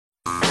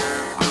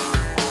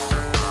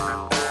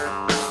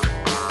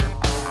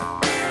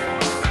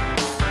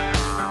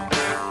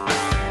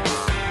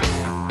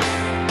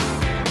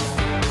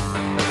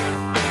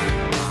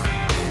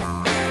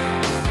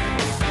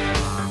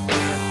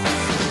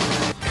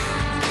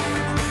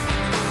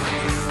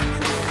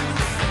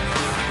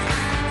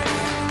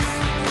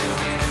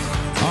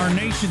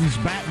Nation's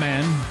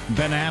Batman,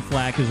 Ben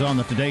Affleck, is on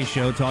the Today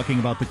Show talking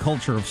about the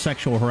culture of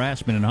sexual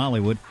harassment in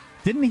Hollywood.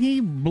 Didn't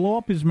he blow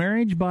up his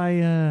marriage by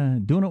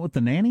doing it with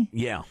the nanny?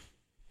 Yeah.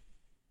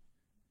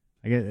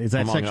 I guess, is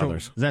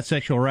that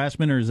sexual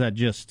harassment, or is that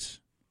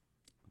just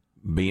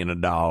being a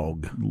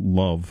dog?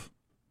 Love.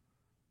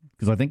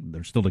 Because I think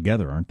they're still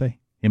together, aren't they?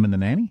 Him and the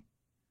nanny?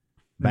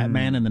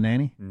 Batman and the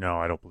nanny? No,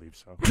 I don't believe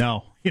so.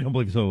 No, you don't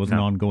believe so. It was an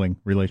ongoing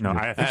relationship.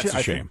 No, That's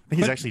a shame. I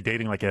think he's actually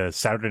dating like a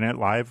Saturday Night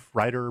Live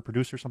writer or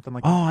producer or something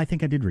like that. Oh, I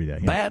think I did read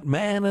that. Yeah.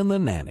 Batman and the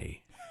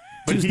Nanny.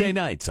 Tuesday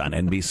nights on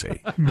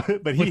NBC.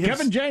 but With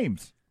Kevin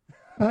James.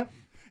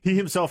 He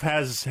himself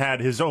has had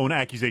his own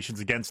accusations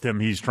against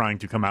him. He's trying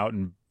to come out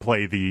and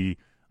play the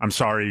 "I'm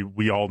sorry,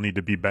 we all need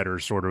to be better"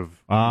 sort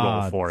of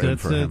role for him.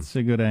 It's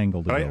a good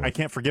angle to go I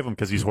can't forgive him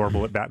because he's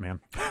horrible at Batman.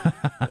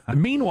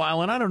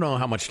 Meanwhile, and I don't know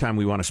how much time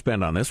we want to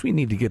spend on this, we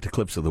need to get to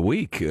clips of the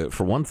week,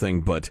 for one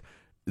thing, but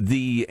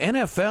the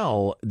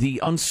NFL, the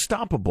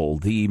unstoppable,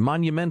 the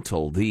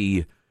monumental,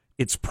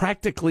 it's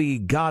practically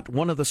got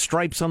one of the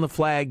stripes on the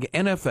flag,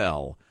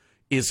 NFL,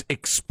 it's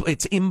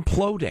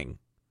imploding.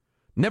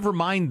 Never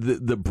mind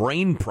the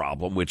brain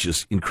problem, which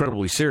is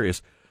incredibly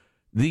serious.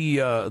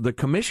 The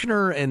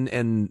commissioner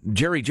and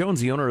Jerry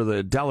Jones, the owner of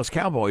the Dallas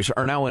Cowboys,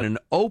 are now in an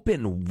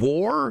open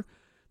war.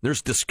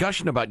 There's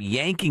discussion about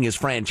yanking his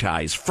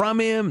franchise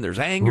from him. There's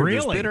anger,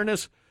 There's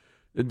bitterness,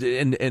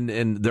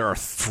 and there are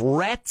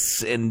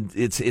threats, and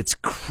it's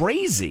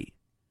crazy.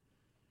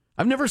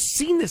 I've never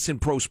seen this in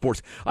pro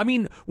sports. I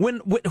mean,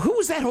 who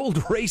was that old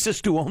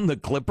racist who owned the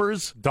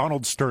Clippers?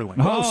 Donald Sterling.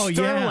 Oh,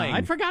 Sterling. Yeah.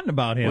 I'd forgotten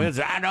about him.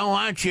 I don't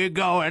want you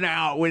going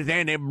out with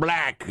any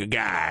black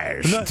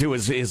guys. To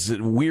his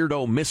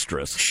weirdo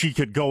mistress. She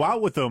could go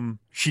out with them.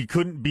 She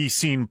couldn't be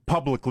seen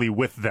publicly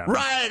with them.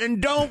 Right,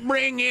 and don't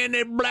bring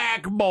any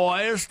black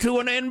boys to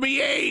an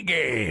NBA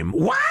game.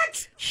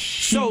 What?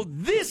 She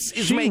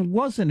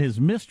wasn't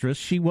his mistress.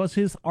 She was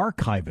his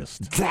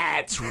archivist.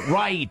 That's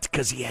right,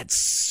 because he had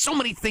so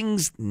many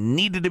things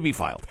needed to be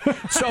filed.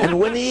 So and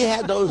when he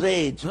had those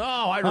AIDS. Oh,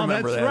 I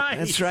remember that. Right.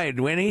 That's right.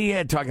 When he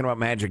had talking about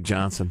Magic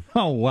Johnson.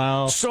 Oh,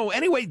 wow. So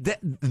anyway,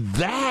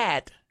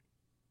 that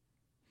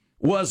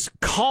was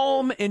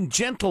calm and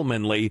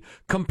gentlemanly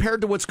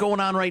compared to what's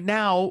going on right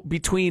now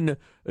between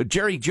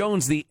Jerry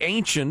Jones, the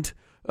ancient,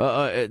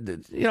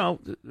 and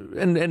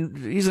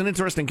he's an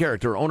interesting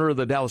character, owner of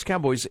the Dallas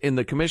Cowboys, and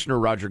the commissioner,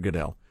 Roger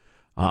Goodell.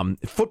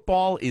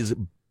 Football is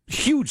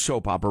huge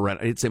soap opera.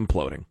 It's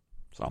imploding.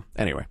 So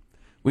anyway,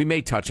 we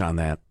may touch on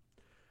that.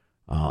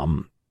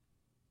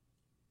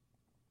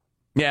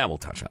 Yeah, we'll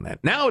touch on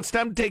that. Now it's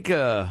time to take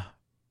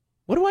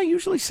what do I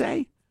usually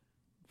say?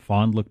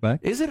 Fond look back?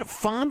 Is it a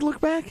fond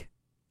look back?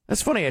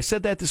 That's funny. I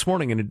said that this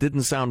morning, and it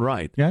didn't sound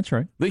right. Yeah, that's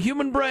right. The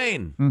human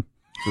brain. No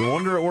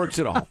wonder it works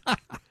at all.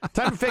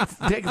 Time to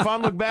take a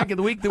fond look back at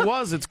the week that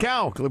was. It's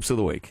Cow. Clips of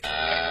the week.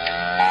 I'm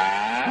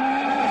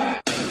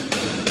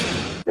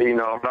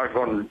not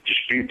going to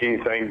dispute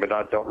anything, but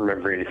I don't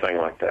remember anything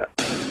like that.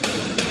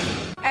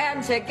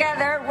 And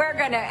together, we're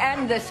going to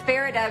end the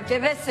spirit of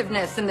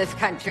divisiveness in this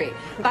country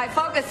by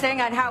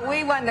focusing on how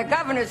we won the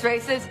governor's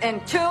races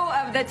in 2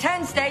 of the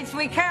 10 states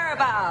we care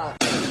about.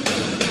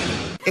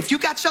 If you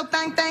got your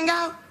thing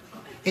out,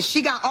 and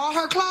she got all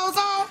her clothes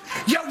on,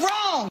 you're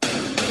wrong.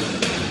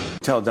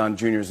 Tell Don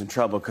Jr.'s in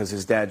trouble because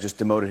his dad just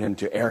demoted him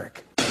to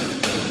Eric.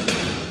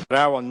 But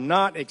I will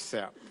not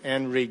accept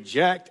and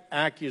reject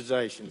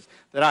accusations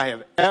that I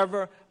have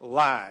ever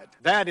lied.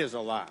 That is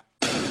a lie.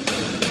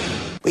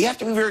 But you have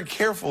to be very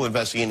careful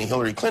investigating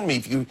Hillary Clinton.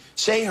 If you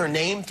say her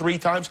name 3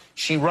 times,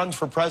 she runs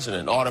for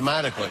president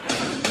automatically.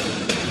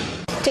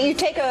 So you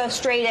take a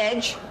straight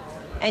edge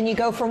and you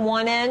go from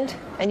one end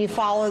and you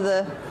follow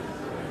the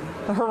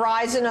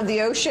horizon of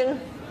the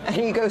ocean and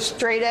you go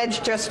straight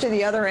edge just to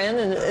the other end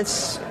and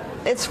it's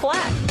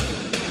flat.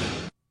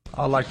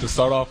 I'd like to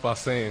start off by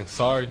saying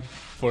sorry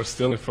for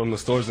stealing from the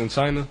stores in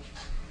China.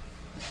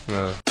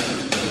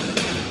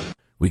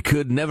 We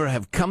could never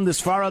have come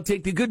this far. I'll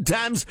take the good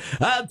times.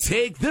 I'll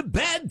take the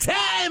bad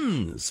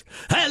times.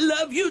 I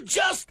love you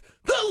just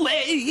the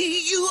way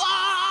you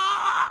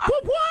are.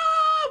 Whoop,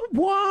 whoop,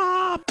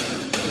 whoop.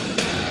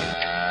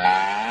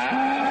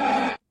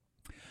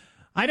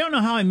 I don't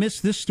know how I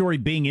missed this story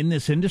being in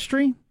this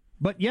industry,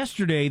 but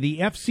yesterday the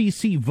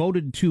FCC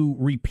voted to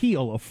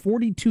repeal a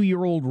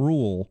 42-year-old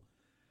rule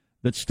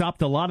that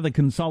stopped a lot of the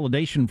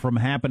consolidation from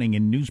happening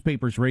in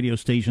newspapers, radio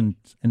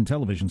stations, and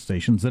television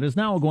stations that is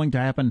now going to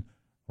happen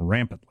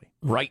rampantly.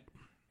 Right.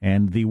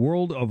 And the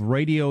world of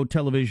radio,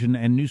 television,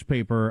 and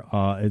newspaper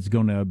is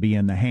going to be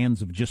in the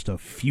hands of just a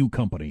few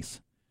companies.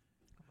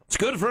 It's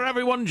good for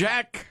everyone,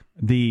 Jack.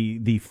 The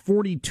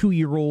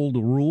 42-year-old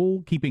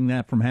rule, keeping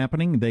that from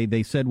happening,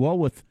 they said, well,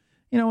 with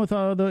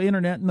the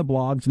internet and the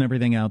blogs and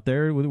everything out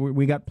there,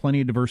 we got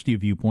plenty of diversity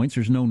of viewpoints.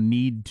 There's no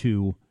need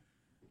to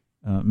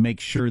make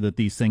sure that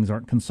these things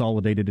aren't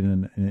consolidated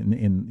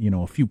in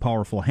a few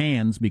powerful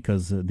hands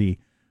because the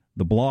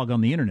the blog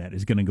on the internet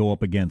is going to go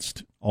up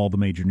against all the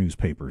major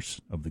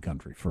newspapers of the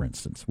country, for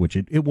instance, which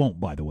it won't,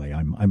 by the way.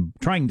 I'm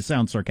trying to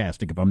sound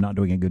sarcastic if I'm not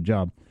doing a good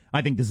job.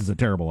 I think this is a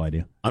terrible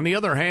idea. On the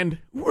other hand,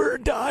 we're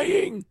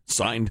dying.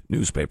 Signed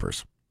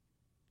newspapers.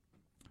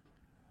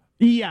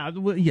 Yeah.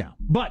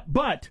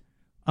 But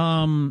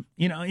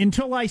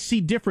until I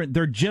see different,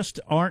 there just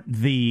aren't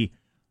the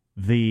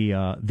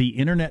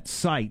internet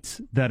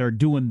sites that are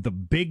doing the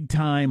big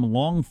time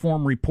long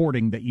form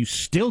reporting that you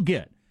still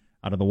get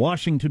out of the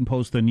Washington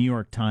Post, the New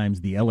York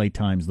Times, the LA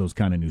Times, those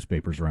kind of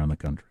newspapers around the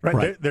country.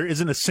 Right. There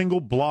isn't a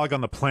single blog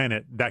on the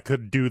planet that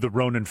could do the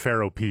Ronan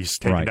Farrow piece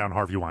taking down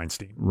Harvey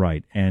Weinstein.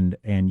 Right. And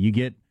you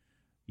get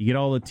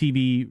all the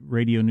TV,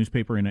 radio,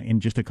 newspaper in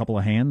just a couple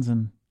of hands,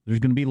 and there's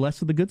going to be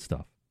less of the good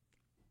stuff.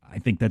 I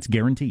think that's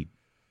guaranteed.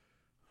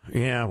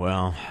 Yeah,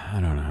 well, I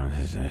don't know.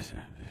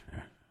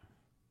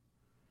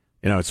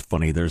 It's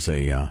funny. There's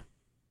a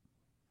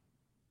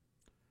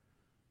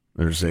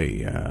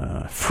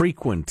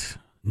frequent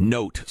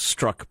note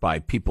struck by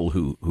people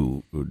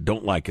who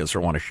don't like us or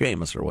want to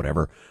shame us or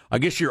whatever. I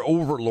guess your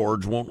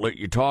overlords won't let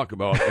you talk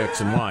about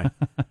X and Y.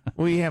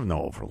 We have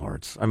no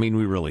overlords. I mean,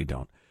 we really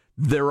don't.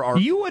 There are.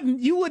 You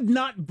would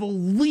not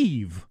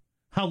believe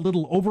how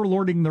little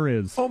overlording there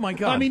is. Oh my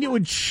God! I mean, it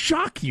would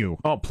shock you.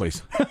 Oh,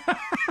 please.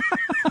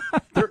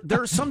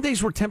 There are some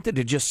days we're tempted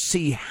to just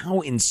see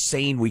how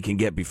insane we can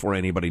get before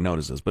anybody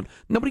notices, but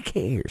nobody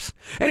cares.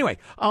 Anyway,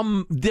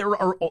 there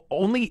are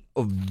only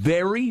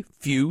very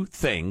few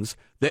things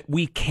that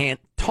we can't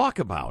talk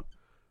about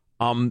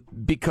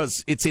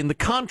because it's in the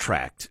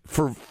contract,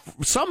 for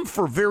some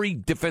for very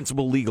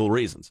defensible legal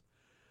reasons.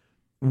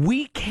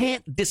 We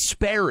can't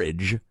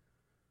disparage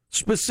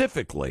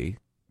specifically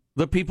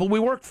the people we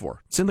work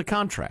for. It's in the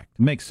contract.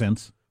 Makes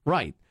sense.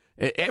 Right.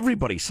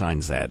 Everybody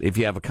signs that if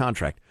you have a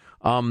contract.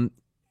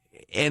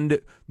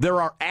 And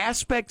there are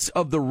aspects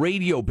of the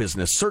radio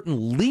business,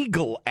 certain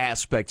legal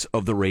aspects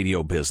of the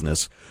radio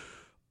business.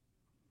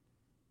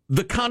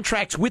 The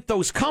contracts with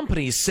those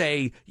companies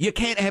say you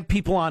can't have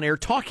people on air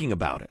talking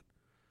about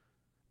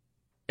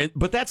it.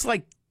 But that's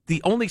like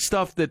the only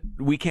stuff that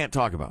we can't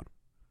talk about.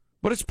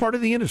 But it's part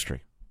of the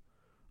industry.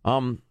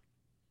 And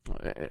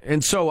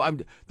so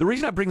the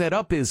reason I bring that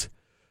up is,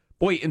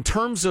 boy, in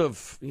terms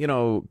of,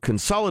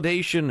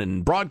 consolidation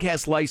and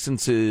broadcast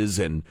licenses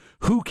and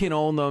who can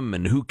own them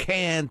and who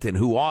can't and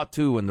who ought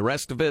to and the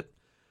rest of it,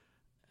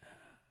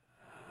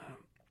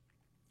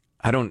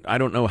 I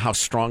don't know how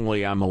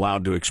strongly I'm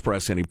allowed to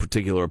express any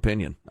particular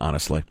opinion,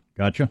 honestly.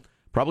 Gotcha.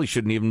 Probably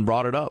shouldn't even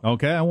brought it up.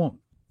 Okay, I won't.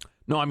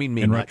 No, I mean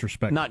me. In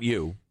retrospect. Not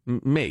you.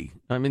 Me.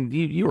 I mean,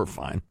 you were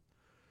fine.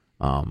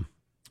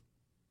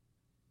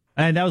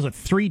 And that was a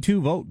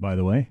 3-2 vote, by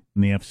the way,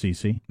 in the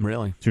FCC.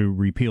 Really? To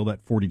repeal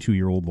that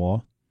 42-year-old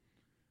law.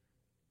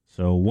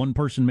 So one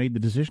person made the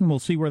decision. We'll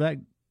see where that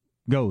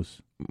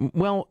goes.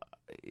 Well,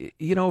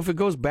 if it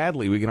goes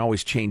badly, we can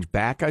always change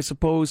back, I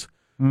suppose.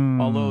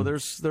 Although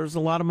there's a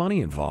lot of money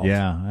involved.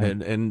 Yeah.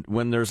 And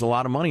when there's a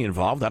lot of money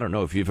involved, I don't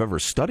know if you've ever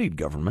studied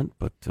government,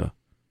 but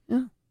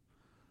yeah.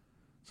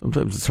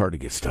 Sometimes it's hard to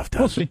get stuff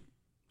done. We'll see.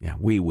 Yeah,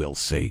 we will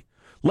see.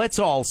 Let's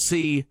all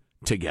see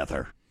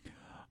together.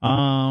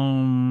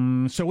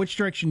 So which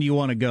direction do you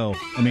want to go?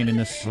 I mean, in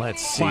this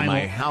Let's see.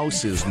 My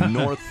house is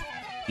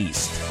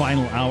northeast.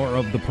 Final hour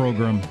of the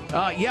program.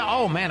 Yeah.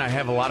 Oh, man, I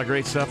have a lot of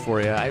great stuff for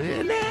you.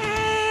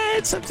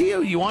 It's up to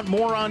you. You want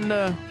more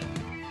on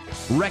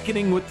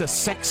reckoning with the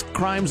sex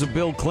crimes of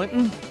Bill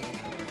Clinton?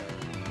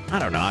 I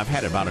don't know. I've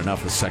had about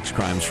enough of sex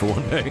crimes for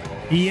one day.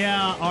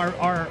 Yeah.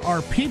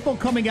 Are people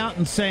coming out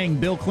and saying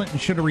Bill Clinton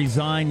should have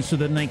resigned so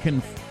then they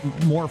can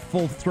more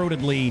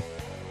full-throatedly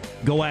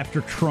go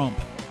after Trump?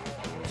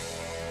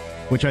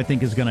 Which I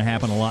think is going to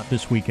happen a lot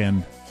this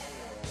weekend.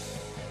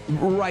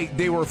 Right.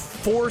 They were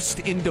forced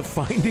into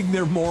finding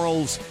their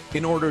morals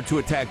in order to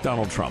attack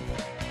Donald Trump.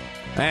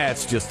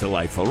 That's just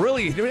delightful.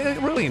 Really,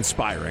 really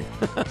inspiring.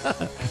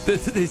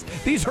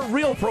 These are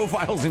real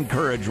profiles in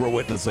courage we're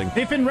witnessing.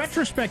 If in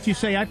retrospect you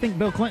say, I think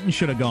Bill Clinton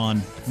should have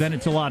gone, then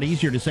it's a lot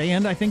easier to say,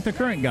 and I think the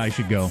current guy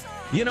should go.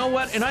 You know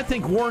what? And I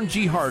think Warren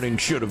G. Harding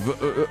should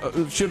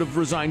have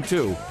resigned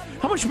too.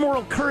 How much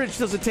moral courage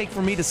does it take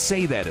for me to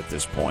say that at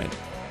this point?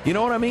 You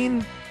know what I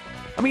mean?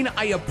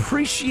 I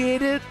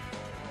appreciate it.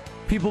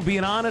 People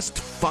being honest,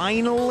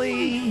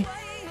 finally.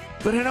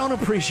 But I don't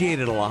appreciate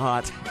it a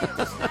lot.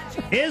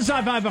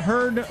 I've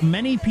heard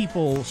many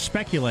people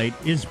speculate,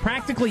 is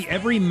practically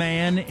every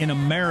man in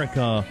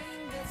America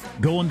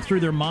going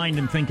through their mind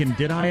and thinking,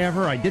 did I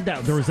ever? I did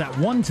that. There was that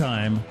one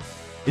time.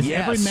 Is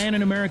every man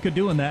in America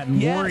doing that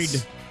and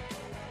worried?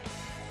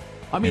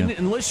 I mean,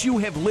 unless you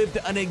have lived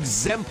an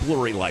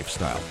exemplary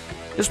lifestyle,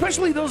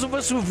 especially those of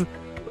us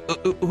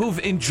who've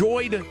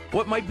enjoyed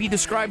what might be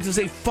described as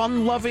a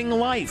fun-loving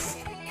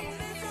life.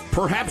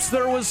 Perhaps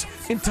there was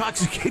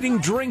intoxicating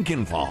drink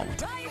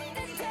involved.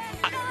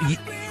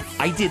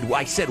 I did.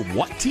 I said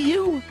what to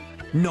you?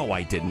 No,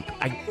 I didn't.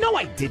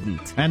 I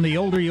didn't. And the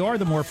older you are,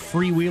 the more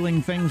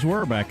freewheeling things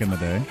were back in the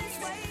day.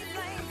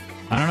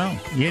 I don't know.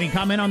 You any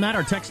comment on that?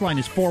 Our text line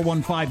is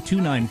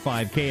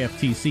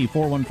 415-295-KFTC,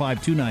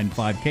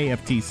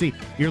 415-295-KFTC.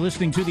 You're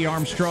listening to the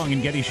Armstrong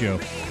and Getty Show.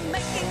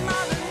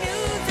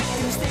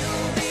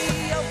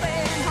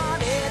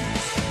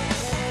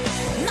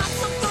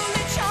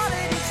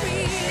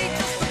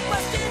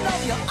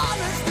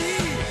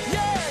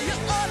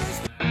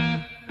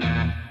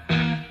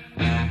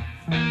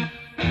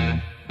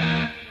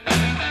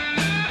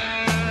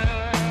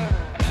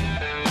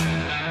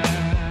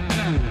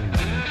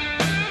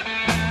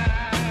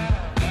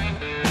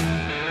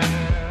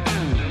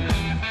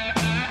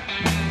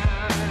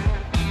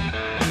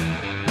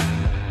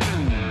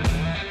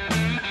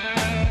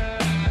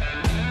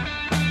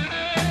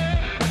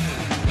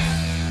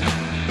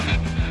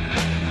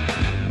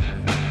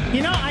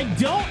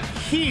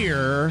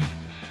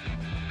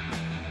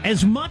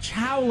 As much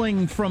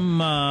howling from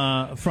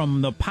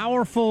the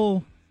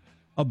powerful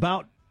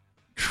about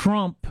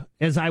Trump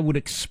as I would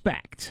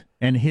expect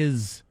and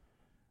his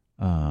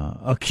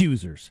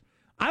accusers.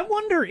 I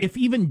wonder if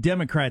even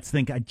Democrats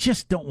think, I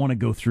just don't want to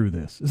go through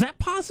this. Is that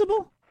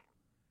possible?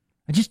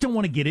 I just don't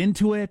want to get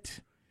into it.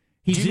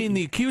 Do you mean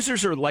the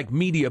accusers are like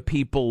media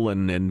people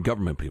and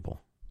government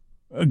people?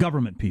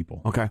 Government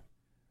people. Okay.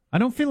 I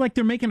don't feel like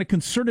they're making a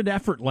concerted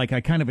effort like I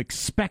kind of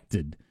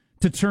expected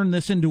to turn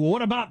this into,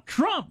 what about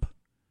Trump?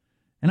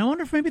 And I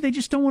wonder if maybe they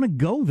just don't want to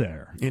go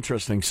there.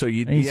 Interesting. So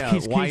he's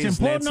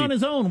imploding on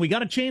his own. We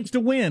got a chance to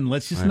win.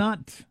 Let's just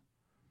not.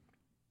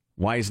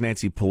 Why is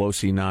Nancy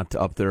Pelosi not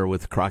up there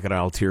with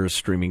crocodile tears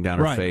streaming down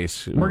her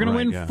face? We're going to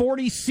win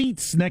 40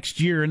 seats next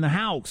year in the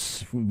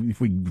House if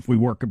we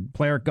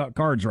play our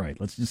cards right.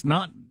 Let's just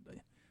not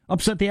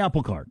upset the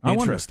apple cart.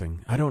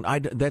 Interesting.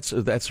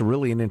 That's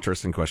really an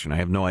interesting question. I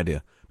have no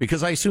idea.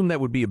 Because I assume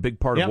that would be a big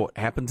part of what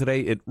happened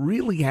today. It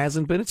really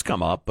hasn't been. It's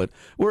come up, but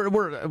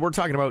we're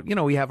talking about,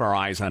 we have our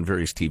eyes on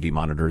various TV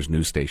monitors,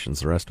 news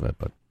stations, the rest of it.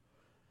 But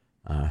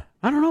I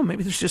don't know.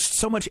 Maybe there's just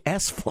so much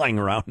S flying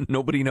around.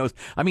 Nobody knows.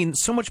 I mean,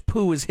 so much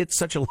poo has hit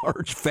such a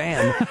large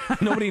fan.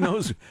 Nobody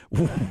knows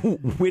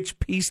which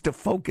piece to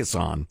focus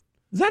on.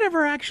 Has that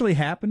ever actually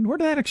happened? Where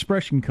did that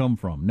expression come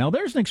from? Now,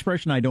 there's an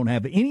expression I don't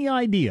have any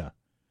idea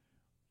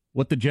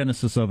what the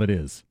genesis of it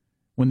is.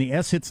 When the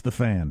S hits the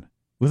fan.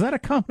 Was that a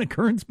common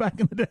occurrence back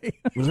in the day?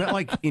 Was that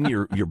like in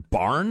your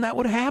barn that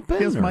would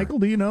happen? Yes, Michael,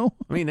 do you know?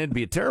 I mean, it'd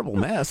be a terrible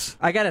mess.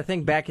 I got to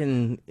think back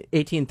in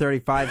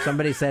 1835,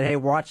 somebody said, hey,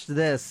 watch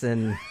this.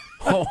 And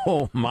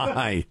Oh,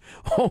 my.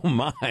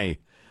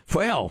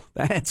 Well,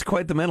 that's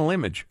quite the mental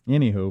image.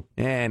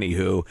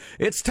 Anywho,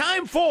 it's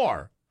time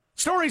for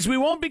stories we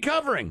won't be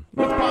covering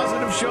with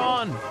Positive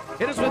Sean.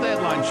 Hit us with the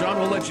headline, Sean.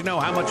 We'll let you know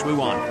how much we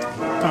want.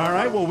 All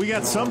right, well, we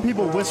got some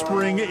people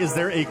whispering, is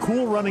there a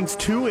Cool Runnings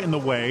 2 in the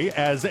way,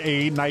 as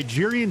a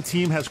Nigerian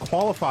team has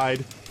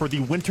qualified for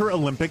the Winter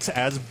Olympics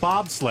as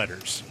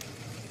bobsledders?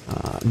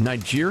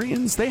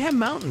 Nigerians? They have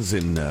mountains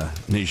in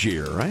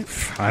Niger, right?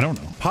 I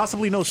don't know.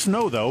 Possibly no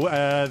snow, though.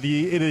 It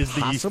is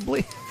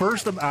Possibly?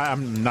 first.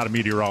 I'm not a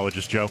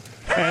meteorologist, Joe.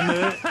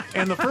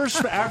 And the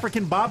first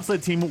African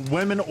bobsled team,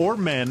 women or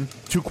men,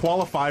 to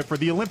qualify for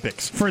the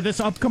Olympics. For this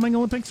upcoming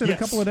Olympics in a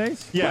couple of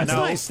days? Yeah, that's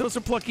nice. Those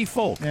are plucky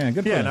folk. Yeah,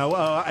 good for them.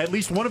 At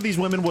least one of these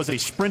women was a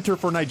sprinter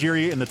for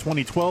Nigeria in the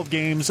 2012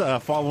 games,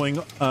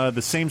 following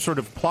the same sort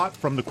of plot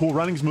from the Cool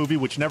Runnings movie,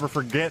 which, never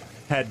forget,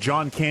 had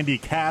John Candy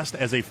cast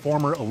as a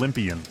former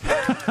Olympian.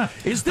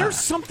 Is there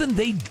something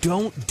they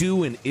don't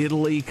do in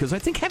Italy? Because I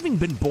think, having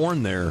been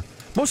born there,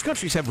 most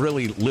countries have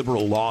really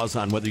liberal laws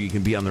on whether you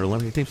can be on their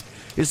Olympic teams.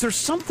 Is there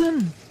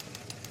something...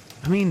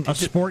 I mean... A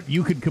sport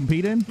you could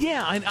compete in?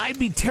 Yeah, I'd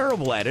be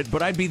terrible at it,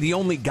 but I'd be the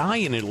only guy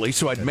in Italy,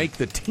 so I'd make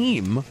the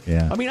team.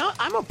 Yeah. I mean,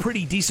 I'm a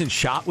pretty decent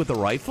shot with a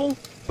rifle,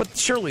 but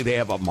surely they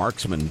have a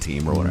marksman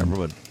team or whatever.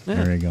 But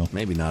there you go.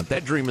 Maybe not.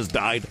 That dream has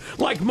died,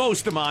 like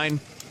most of mine.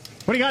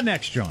 What do you got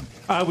next, John?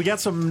 We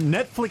got some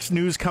Netflix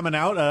news coming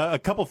out. A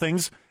couple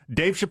things.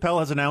 Dave Chappelle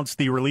has announced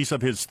the release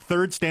of his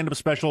third stand-up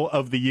special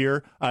of the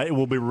year. It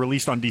will be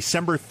released on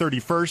December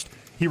 31st.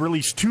 He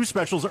released two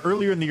specials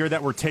earlier in the year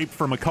that were taped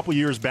from a couple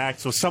years back,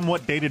 so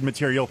somewhat dated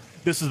material.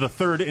 This is the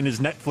third in his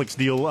Netflix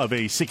deal of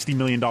a $60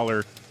 million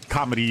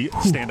comedy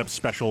stand-up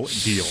special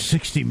deal.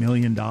 $60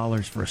 million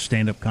for a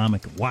stand-up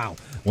comic. Wow.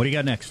 What do you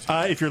got next?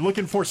 If you're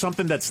looking for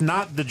something that's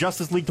not the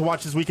Justice League to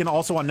watch this weekend,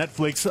 also on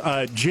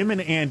Netflix, Jim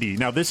and Andy.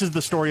 Now, this is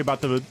the story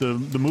about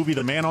the movie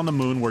The Man on the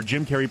Moon, where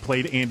Jim Carrey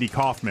played Andy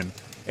Kaufman.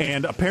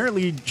 And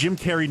apparently, Jim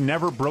Carrey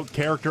never broke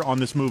character on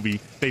this movie.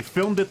 They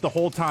filmed it the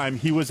whole time.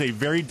 He was a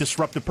very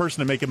disruptive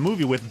person to make a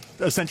movie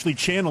with, essentially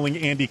channeling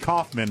Andy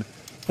Kaufman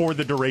for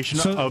the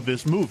duration of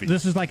this movie.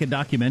 This is like a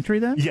documentary,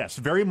 then? Yes,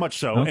 very much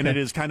so. Okay. And it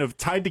is kind of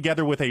tied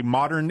together with a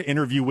modern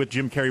interview with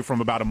Jim Carrey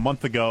from about a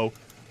month ago,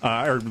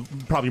 or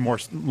probably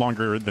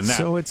longer than that.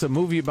 So it's a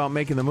movie about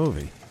making the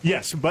movie.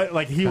 Yes, but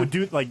like he would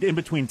do, like in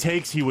between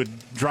takes, he would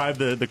drive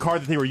the car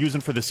that they were using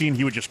for the scene.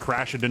 He would just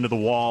crash it into the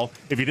wall.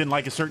 If he didn't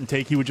like a certain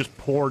take, he would just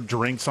pour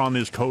drinks on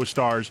his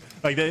co-stars.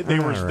 Like they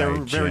were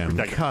very Jim,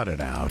 protective. cut it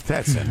out.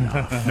 That's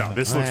enough. No,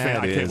 this looks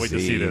fantastic. I can't wait to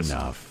see this.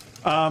 Enough.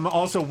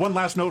 Also, one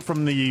last note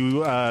from the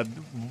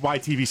Why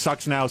TV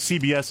Sucks Now.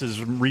 CBS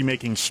is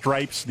remaking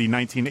Stripes, the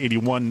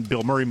 1981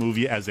 Bill Murray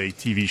movie, as a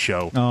TV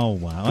show. Oh,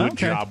 wow. Good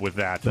job with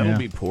that. That'll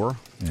be poor.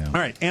 Yeah. All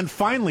right. And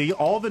finally,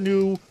 all the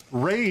new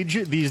rage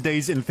these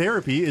days in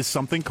therapy is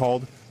something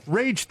called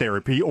rage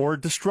therapy or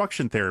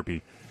destruction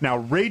therapy. Now,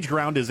 Rage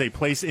Ground is a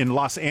place in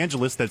Los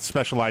Angeles that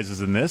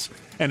specializes in this,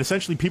 and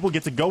essentially people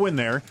get to go in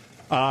there.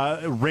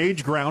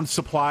 Rage Ground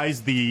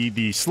supplies the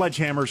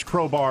sledgehammers,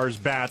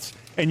 crowbars, bats,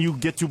 and you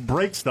get to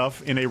break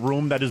stuff in a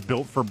room that is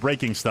built for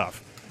breaking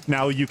stuff.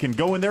 Now, you can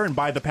go in there and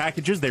buy the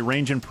packages. They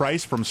range in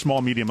price from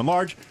small, medium, and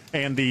large,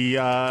 and the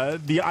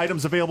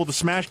items available to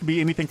smash can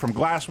be anything from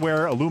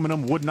glassware,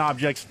 aluminum, wooden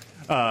objects,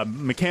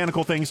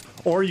 mechanical things,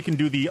 or you can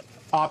do the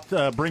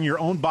bring your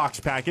own box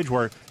package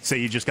where, say,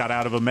 you just got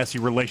out of a messy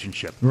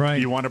relationship.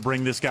 Right. You want to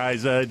bring this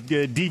guy's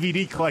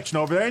DVD collection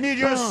over there, and you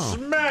just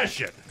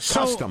smash it.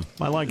 Custom.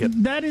 I like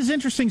it. That is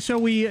interesting.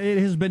 So it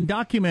has been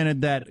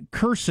documented that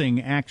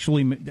cursing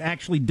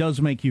actually does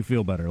make you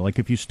feel better. Like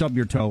if you stub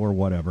your toe or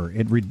whatever,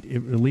 it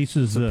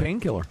releases a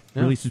painkiller.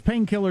 Yeah. Releases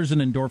painkillers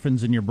and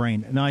endorphins in your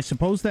brain. Now, I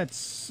suppose that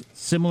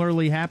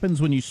similarly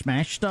happens when you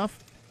smash stuff,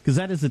 because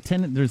that is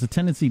there's a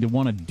tendency to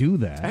want to do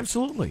that.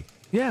 Absolutely.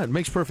 Yeah, it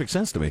makes perfect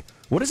sense to me.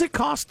 What does it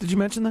cost? Did you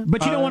mention that?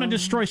 But you don't want to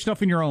destroy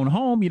stuff in your own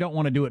home. You don't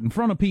want to do it in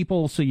front of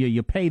people, so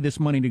you pay this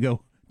money to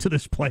go to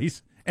this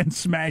place and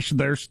smash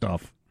their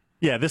stuff.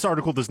 Yeah, this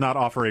article does not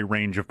offer a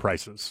range of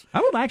prices. I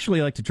would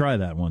actually like to try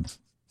that once.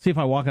 See if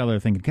I walk out there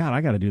thinking, God,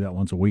 I got to do that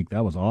once a week.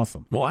 That was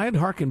awesome. Well, I had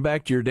harkened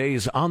back to your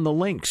days on the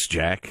links,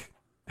 Jack.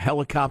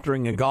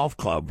 Helicoptering a golf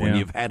club when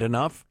you've had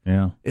enough.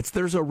 Yeah.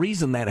 There's a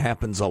reason that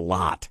happens a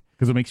lot.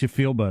 Because it makes you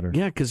feel better.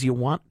 Yeah, because you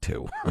want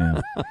to. Yeah.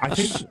 I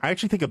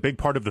actually think a big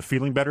part of the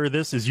feeling better of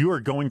this is you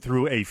are going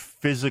through a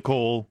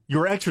physical,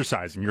 you're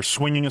exercising, you're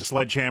swinging a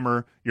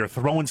sledgehammer, you're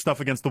throwing stuff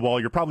against the wall,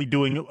 you're probably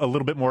doing a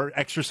little bit more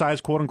exercise,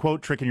 quote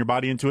unquote, tricking your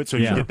body into it, so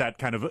you get that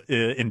kind of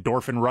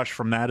endorphin rush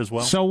from that as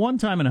well. So one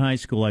time in high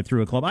school, I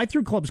threw a club. I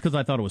threw clubs because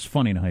I thought it was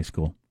funny in high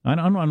school. I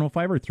don't know if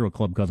I ever threw a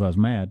club because I was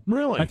mad.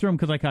 Really? I threw them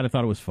because I kind of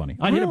thought it was funny.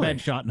 I'd hit a bad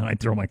shot and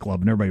I'd throw my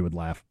club and everybody would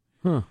laugh.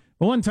 Huh.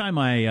 But one time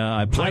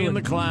I playing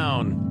the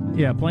clown.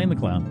 Yeah, playing the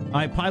clown.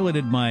 I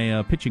piloted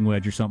my pitching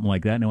wedge or something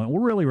like that, and it went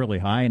really, really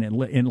high, and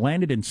it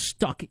landed and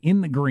stuck in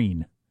the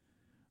green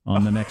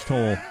on the next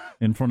hole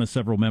in front of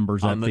several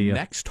members on at the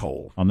next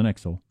hole. On the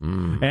next hole,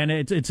 and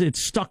it's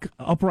stuck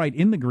upright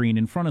in the green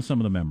in front of some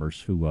of the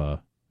members who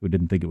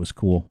didn't think it was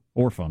cool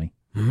or funny,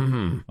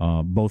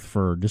 both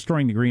for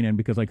destroying the green and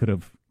because I could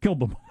have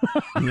killed them.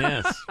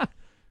 Yes.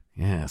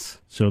 Yes.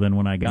 So then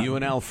when I got... You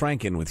and Al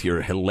Franken with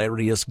your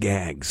hilarious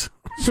gags.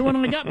 So when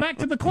I got back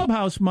to the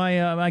clubhouse,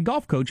 my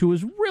golf coach, who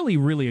was really,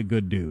 really a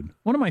good dude,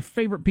 one of my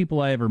favorite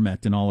people I ever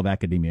met in all of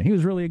academia, he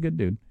was really a good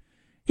dude.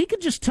 He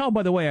could just tell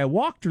by the way I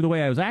walked or the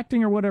way I was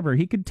acting or whatever,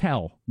 he could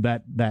tell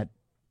that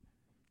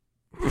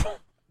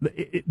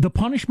the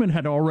punishment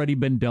had already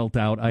been dealt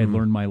out. I had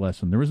learned my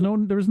lesson. There was no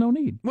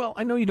need. Well,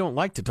 I know you don't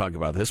like to talk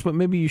about this, but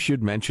maybe you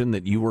should mention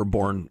that you were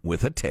born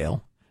with a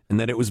tail and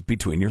that it was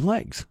between your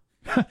legs.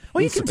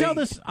 Well, you can tell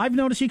this. I've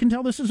noticed you can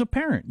tell this as a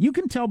parent. You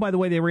can tell by the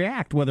way they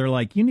react whether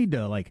you need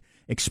to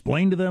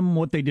explain to them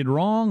what they did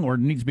wrong or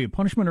it needs to be a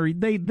punishment or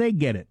they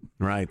get it.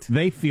 Right.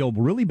 They feel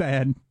really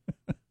bad.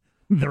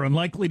 They're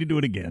unlikely to do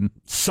it again.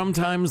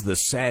 Sometimes the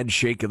sad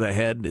shake of the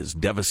head is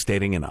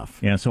devastating enough.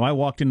 Yeah, so I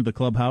walked into the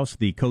clubhouse.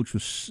 The coach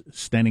was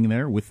standing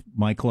there with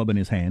my club in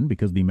his hand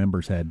because the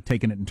members had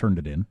taken it and turned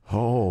it in.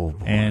 Oh,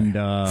 boy. And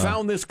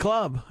found this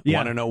club.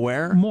 Want to know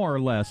where? More or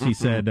less. He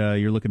said,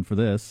 you're looking for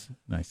this.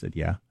 And I said,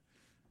 yeah.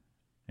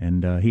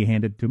 And he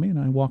handed it to me, and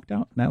I walked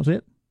out, and that was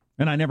it.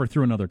 And I never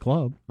threw another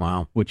club.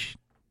 Wow. Which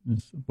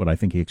is what I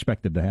think he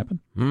expected to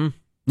happen.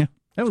 Yeah.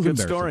 That was good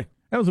embarrassing. Story.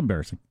 That was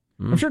embarrassing.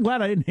 I'm sure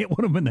glad I didn't hit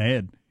one of them in the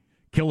head.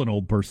 Kill an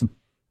old person.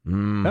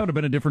 That would have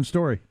been a different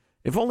story.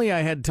 If only I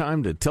had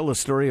time to tell the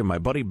story of my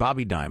buddy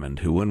Bobby Diamond,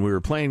 who, when we were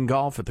playing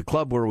golf at the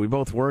club where we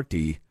both worked,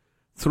 he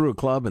threw a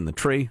club in the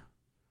tree,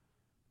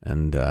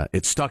 and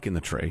it stuck in the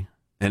tree,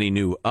 and he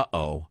knew,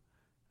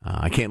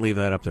 I can't leave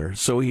that up there.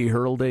 So he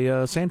hurled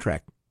a sand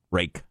track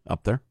rake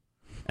up there,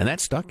 and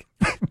that stuck.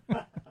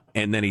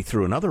 And then he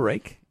threw another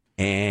rake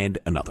and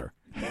another.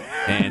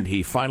 And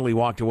he finally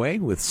walked away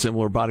with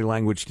similar body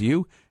language to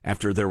you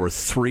after there were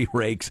 3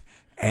 rakes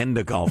and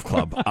a golf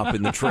club up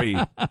in the tree,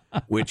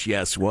 which,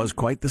 yes, was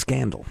quite the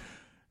scandal.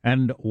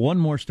 And one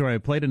more story. I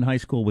played in high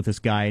school with this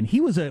guy, and he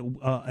was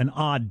an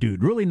odd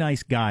dude, really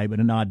nice guy, but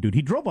an odd dude.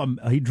 He drove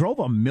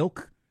a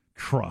milk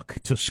truck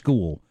to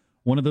school,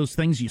 one of those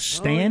things you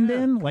stand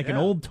in, an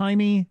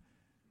old-timey,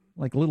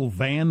 little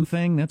van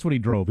thing. That's what he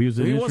drove. He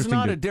was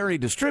not a dairy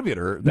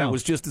distributor. That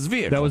was just his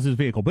vehicle. That was his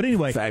vehicle. But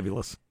anyway.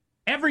 Fabulous.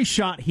 Every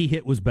shot he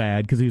hit was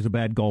bad because he was a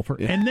bad golfer.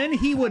 Yeah. And then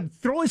he would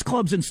throw his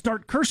clubs and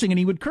start cursing, and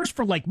he would curse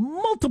for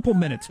multiple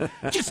minutes.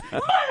 Just,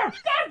 shut up,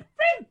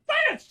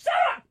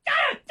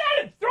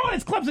 throwing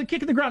his clubs and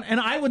kicking the ground. And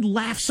I would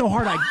laugh so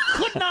hard I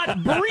could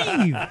not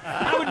breathe.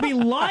 I would be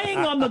lying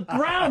on the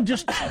ground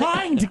just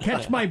trying to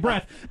catch my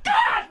breath.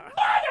 God,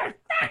 mother,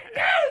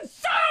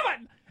 son of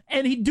a...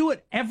 And he'd do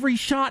it every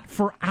shot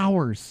for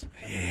hours.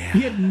 Yeah.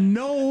 He had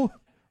no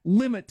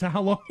limit to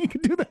how long he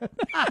could do that.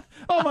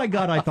 Oh, my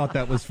God, I thought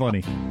that was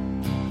funny.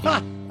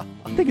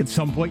 I think at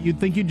some point you'd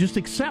think you'd just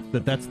accept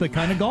that that's the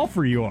kind of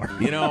golfer you are.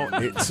 You know,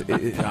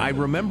 I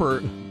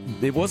remember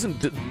it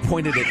wasn't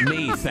pointed at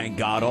me, thank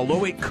God,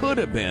 although it could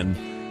have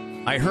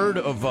been. I heard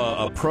of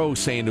a pro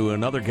saying to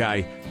another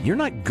guy, "You're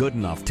not good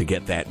enough to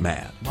get that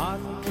mad."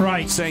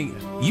 Right. Saying,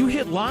 "You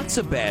hit lots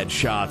of bad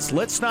shots.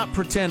 Let's not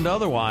pretend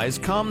otherwise.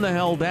 Calm the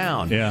hell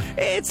down." Yeah.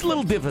 It's a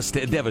little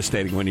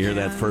devastating when you hear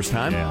that first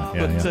time.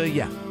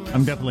 Yeah.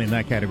 I'm definitely in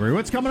that category.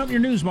 What's coming up in your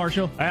news,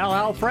 Marshall?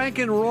 Al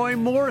Franken, Roy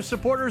Moore,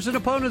 supporters and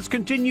opponents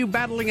continue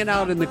battling it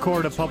out in the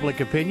court of public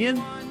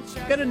opinion.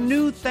 Got a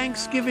new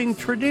Thanksgiving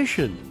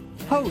tradition.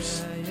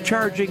 Hosts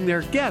charging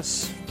their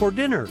guests for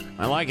dinner.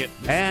 I like it.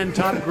 And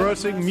top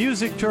grossing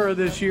music tour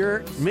this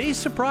year may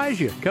surprise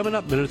you. Coming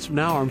up minutes from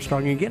now,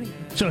 Armstrong and Getty.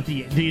 So do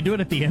you do it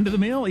at the end of the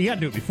meal? You got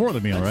to do it before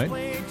the meal,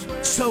 right?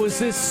 So is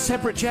this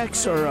separate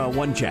checks or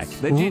one check?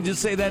 Did you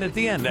just say that at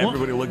the end?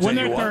 Everybody looks at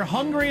you. When they're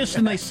hungriest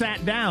and they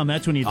sat down,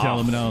 that's when you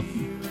tell them no.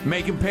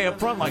 Make them pay up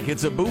front like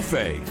it's a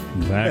buffet.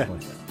 Exactly.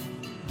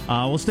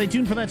 Well, stay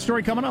tuned for that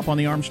story coming up on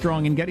the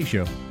Armstrong and Getty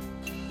Show.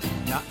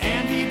 Now,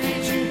 Andy,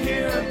 did you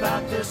hear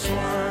about this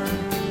one?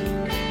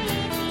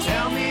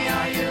 Tell me,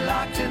 are you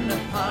locked in the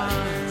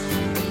pond?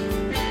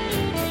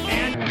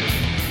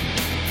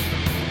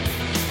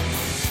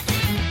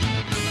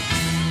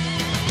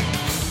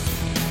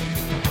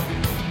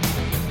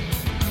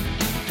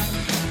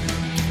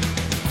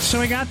 So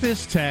we got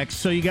this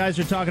text. So you guys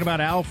are talking about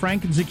Al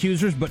Franken's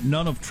accusers, but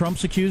none of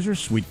Trump's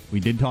accusers. We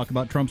did talk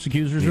about Trump's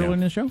accusers earlier in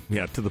the show.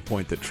 Yeah, to the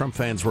point that Trump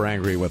fans were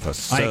angry with us.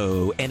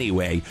 So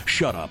anyway,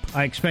 shut up.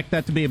 I expect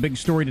that to be a big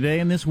story today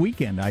and this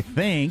weekend. I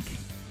think.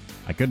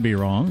 I could be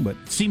wrong, but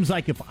it seems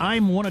like if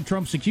I'm one of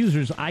Trump's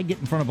accusers, I get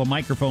in front of a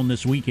microphone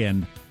this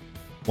weekend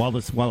while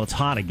it's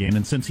hot again.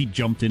 And since he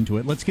jumped into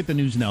it, let's get the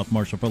news now with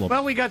Marshall Phillips.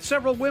 Well, we got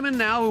several women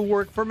now who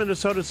work for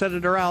Minnesota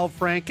Senator Al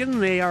Franken.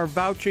 They are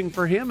vouching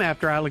for him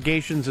after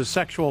allegations of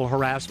sexual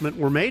harassment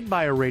were made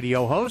by a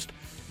radio host.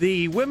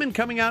 The women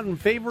coming out in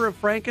favor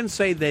of Franken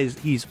say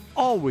he's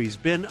always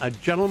been a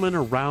gentleman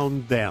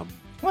around them.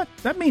 What?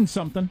 That means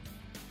something,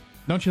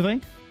 don't you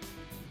think?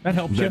 That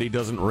helps you. That he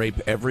doesn't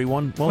rape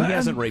everyone? Well, he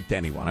hasn't raped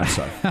anyone. I'm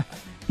sorry.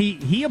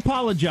 He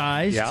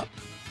apologized. Yeah.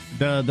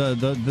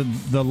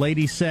 The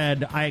lady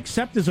said, "I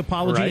accept his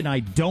apology, and I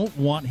don't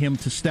want him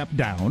to step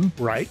down."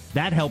 Right.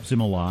 That helps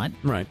him a lot.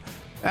 Right.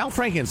 Al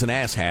Franken's an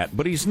asshat,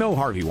 but he's no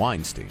Harvey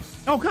Weinstein.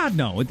 Oh, God,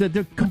 no.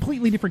 They're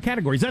completely different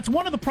categories. That's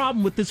one of the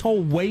problem with this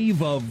whole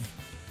wave of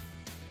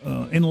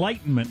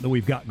enlightenment that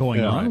we've got going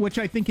on, which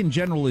I think in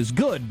general is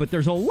good, but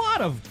there's a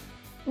lot of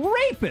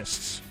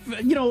rapists,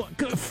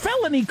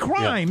 felony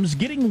crimes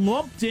getting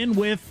lumped in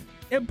with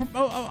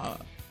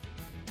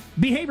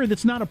behavior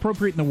that's not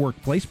appropriate in the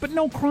workplace, but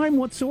no crime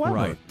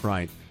whatsoever.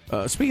 Right.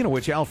 Speaking of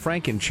which, Al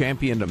Franken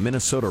championed a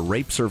Minnesota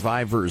rape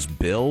survivors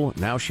bill.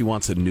 Now she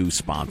wants a new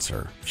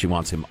sponsor. She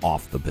wants him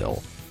off the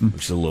bill,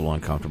 which is a little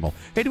uncomfortable.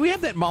 Hey, do we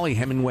have that Molly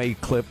Hemingway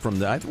clip from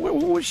where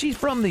was she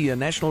from? The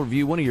National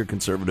Review, one of your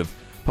conservative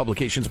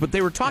publications, but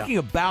they were talking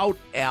about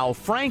Al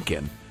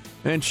Franken.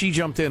 And she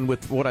jumped in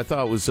with what I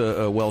thought was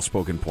a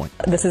well-spoken point.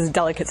 This is a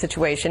delicate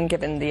situation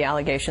given the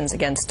allegations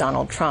against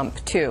Donald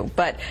Trump, too.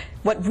 But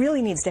what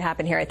really needs to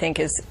happen here, I think,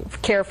 is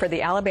care for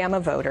the Alabama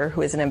voter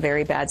who is in a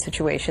very bad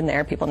situation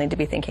there. People need to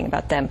be thinking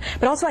about them.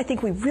 But also, I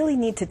think we really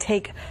need to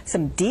take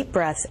some deep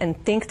breaths and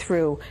think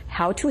through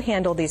how to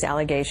handle these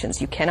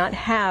allegations. You cannot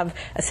have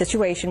a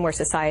situation where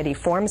society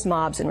forms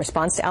mobs in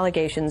response to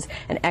allegations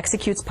and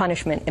executes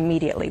punishment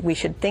immediately. We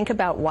should think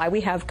about why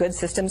we have good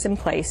systems in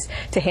place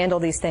to handle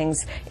these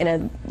things in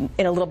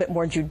a little bit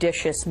more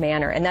judicious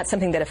manner. And that's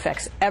something that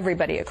affects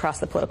everybody across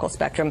the political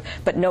spectrum,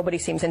 but nobody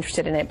seems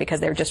interested in it because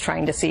they're just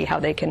trying to see how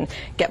they can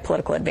get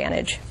political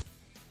advantage.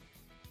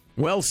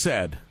 Well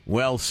said.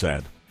 Well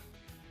said.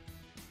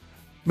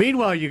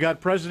 Meanwhile, you got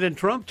President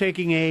Trump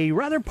taking a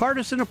rather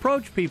partisan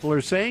approach, people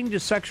are saying, to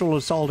sexual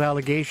assault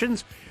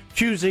allegations,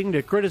 choosing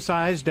to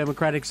criticize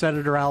Democratic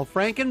Senator Al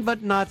Franken,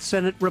 but not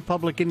Senate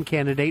Republican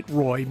candidate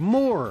Roy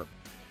Moore.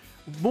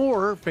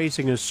 Moore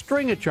facing a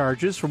string of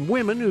charges from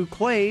women who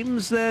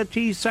claims that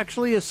he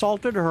sexually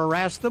assaulted or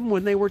harassed them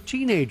when they were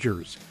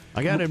teenagers.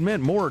 I got to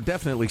admit, Moore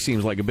definitely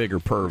seems like a bigger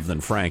perv than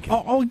Franken.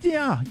 Oh,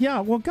 yeah.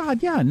 Well,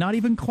 God, yeah, not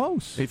even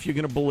close. If you're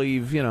going to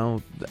believe,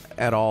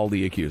 at all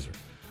the accuser.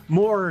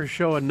 Moore is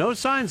showing no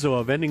signs, though,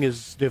 of ending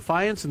his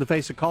defiance in the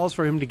face of calls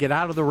for him to get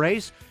out of the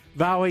race,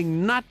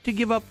 vowing not to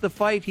give up the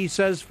fight, he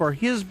says, for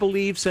his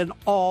beliefs and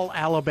all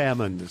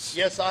Alabamans.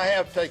 Yes, I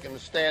have taken a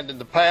stand in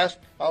the past.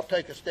 I'll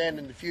take a stand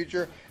in the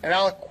future, and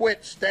I'll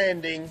quit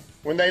standing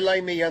when they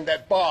lay me in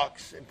that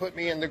box and put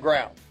me in the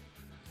ground.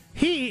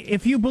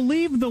 If you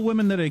believe the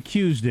women that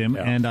accused him,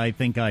 and I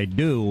think I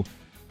do,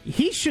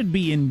 he should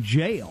be in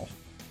jail,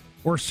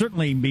 or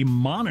certainly be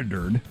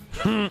monitored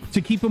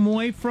to keep him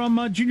away from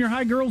junior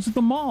high girls at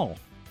the mall.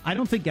 I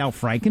don't think Al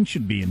Franken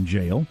should be in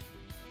jail.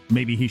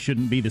 Maybe he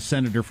shouldn't be the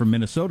senator from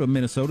Minnesota.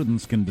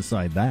 Minnesotans can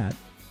decide that.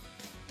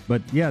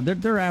 But yeah,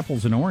 they're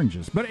apples and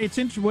oranges. But it's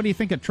interesting. What do you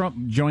think of Trump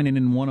joining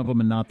in one of them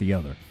and not the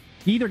other?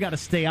 You either got to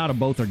stay out of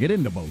both or get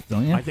into both,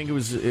 don't you? I think it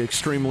was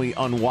extremely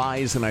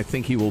unwise, and I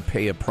think he will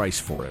pay a price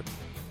for it.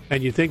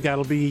 And you think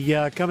that'll be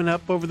coming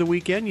up over the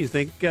weekend? You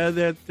think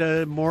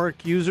that more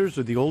accusers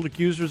or the old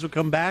accusers will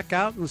come back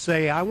out and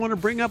say, I want to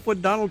bring up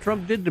what Donald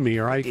Trump did to me?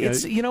 Or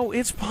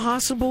It's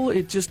possible.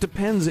 It just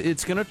depends.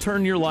 It's going to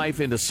turn your life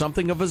into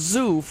something of a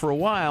zoo for a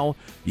while.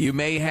 You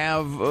may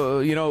have,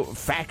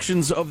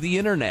 factions of the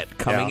internet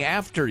coming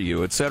after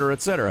you, et cetera,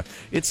 et cetera.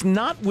 It's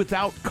not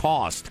without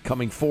cost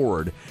coming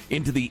forward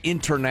into the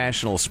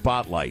international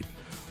spotlight.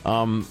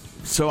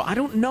 So I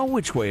don't know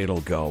which way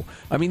it'll go.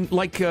 I mean,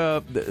 like,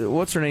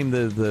 what's her name?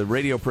 The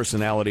radio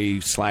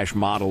personality /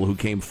 model who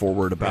came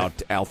forward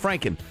about Al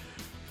Franken.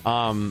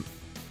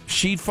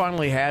 She'd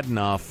finally had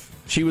enough.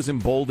 She was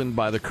emboldened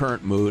by the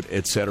current mood,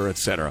 et cetera, et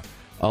cetera.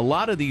 A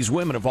lot of these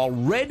women have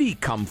already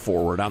come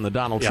forward on the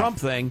Donald Trump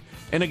thing,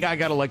 and a guy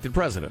got elected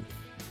president.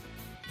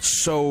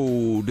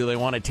 So do they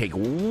want to take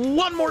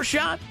one more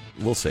shot?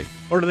 We'll see.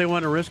 Or do they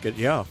want to risk it?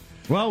 Yeah.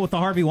 Well, with the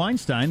Harvey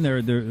Weinstein, there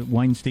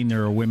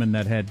are women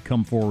that had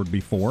come forward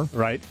before,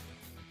 right?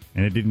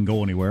 And it didn't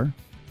go anywhere.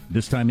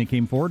 This time they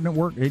came forward and it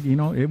worked.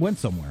 It went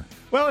somewhere.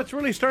 Well, it's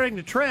really starting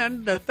to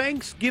trend. The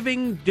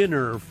Thanksgiving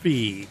dinner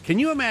fee. Can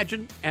you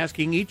imagine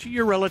asking each of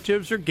your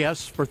relatives or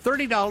guests for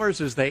 $30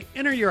 as they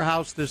enter your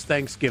house this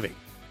Thanksgiving?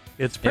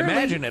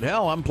 Imagine it.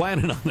 Hell, I'm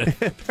planning on it.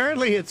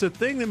 Apparently, it's a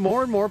thing that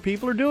more and more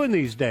people are doing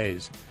these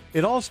days.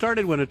 It all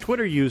started when a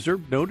Twitter user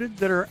noted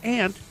that her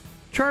aunt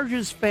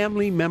charges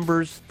family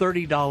members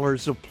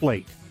 $30 a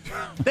plate.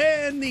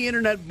 Then the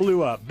internet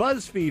blew up.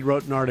 BuzzFeed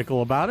wrote an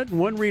article about it, and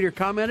one reader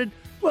commented,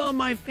 well,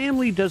 my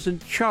family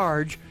doesn't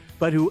charge,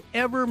 but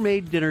whoever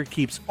made dinner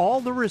keeps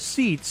all the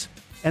receipts,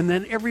 and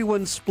then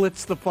everyone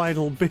splits the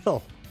final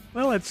bill.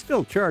 Well, it's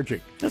still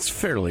charging. That's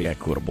fairly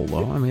equitable,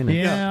 though. I mean,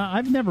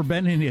 I've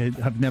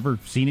never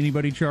seen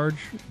anybody charge,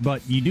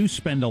 but you do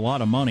spend a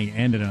lot of money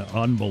and an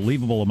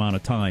unbelievable amount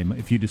of time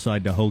if you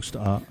decide to host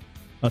a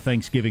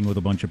Thanksgiving with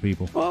a bunch of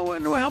people. Well,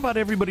 how about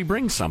everybody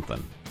bring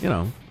something?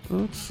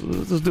 Let's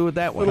do it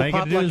that way. All you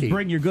got to do is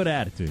bring your good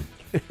attitude.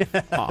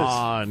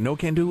 No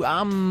can do.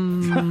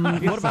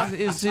 What about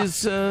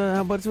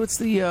what's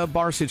the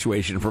bar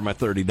situation for my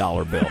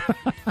 $30 bill?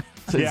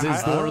 Is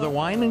the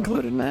wine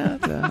included in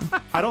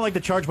that? I don't like to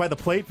charge by the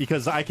plate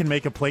because I can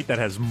make a plate that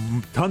has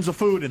tons of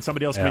food and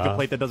somebody else can make a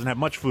plate that doesn't have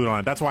much food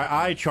on it. That's why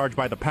I charge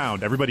by the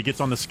pound. Everybody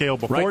gets on the scale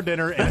before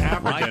dinner and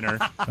after dinner.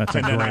 That's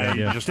a great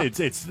idea.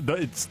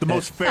 It's the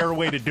most fair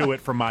way to do it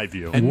from my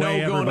view. And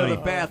no going to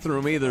the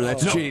bathroom either.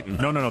 That's cheating.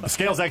 No. The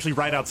scale's actually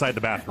right outside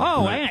the bathroom.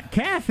 Oh, Aunt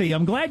Kathy,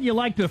 I'm glad you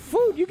liked the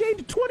food. You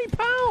gained 20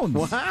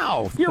 pounds.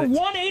 Wow. You're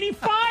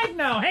 185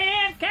 now. Hey,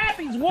 Aunt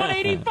Kathy's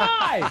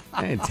 185.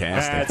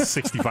 Fantastic. That's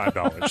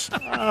 $65.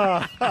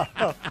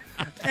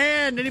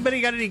 And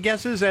anybody got any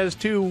guesses as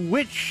to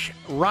which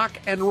rock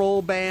and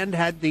roll band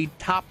had the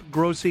top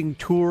grossing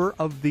tour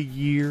of the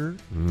year?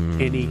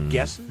 Any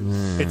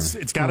guesses?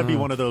 It's got to be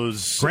one of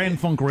those Grand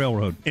Funk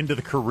Railroad into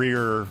the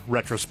career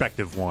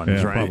retrospective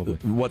ones, right? Probably.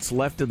 What's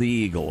left of the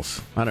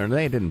Eagles? I don't know.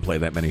 They didn't play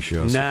that many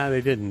shows. Nah,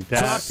 they didn't.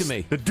 Talk to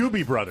me. The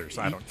Doobie Brothers.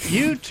 I don't.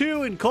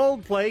 U2 and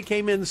Coldplay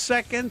came in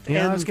second and third.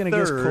 I was going to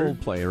guess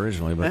Coldplay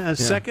originally, but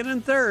second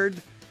and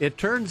third. It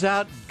turns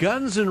out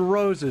Guns N'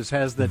 Roses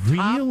has the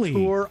top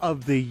tour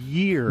of the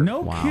year.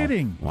 No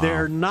kidding. Wow.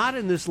 They're not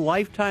in this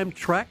lifetime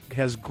trek,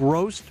 has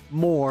grossed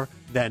more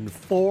than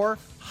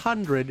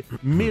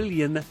 $400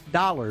 million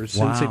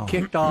since it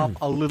kicked off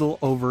a little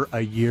over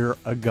a year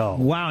ago.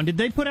 Wow. And did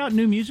they put out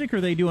new music or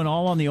are they doing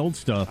all on the old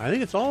stuff? I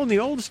think it's all on the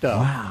old stuff.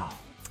 Wow.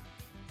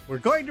 We're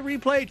going to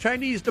replay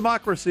Chinese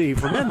Democracy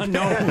from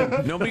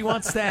No, nobody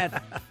wants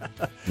that.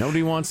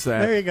 Nobody wants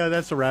that. There you go.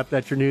 That's a wrap.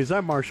 That's your news.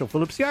 I'm Marshall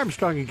Phillips, the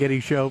Armstrong and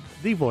Getty Show,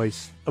 the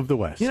voice of the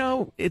West.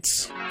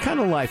 It's kind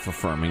of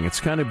life-affirming. It's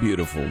kind of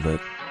beautiful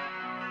that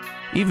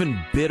even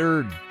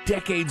bitter,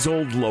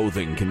 decades-old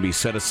loathing can be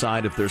set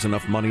aside if there's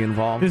enough money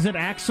involved. Is it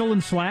Axel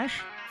and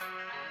Slash?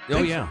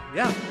 Oh, yeah.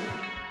 Yeah.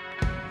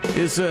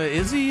 Is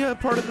he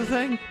part of the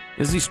thing?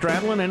 Is he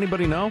Stradlin?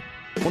 Anybody know?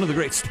 One of the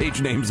great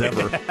stage names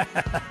ever.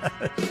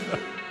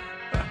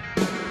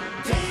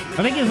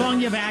 I think as long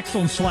as you have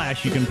Axel and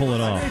Slash, you can pull it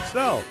off. I think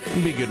so.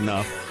 It'd be good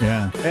enough.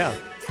 Yeah. Yeah.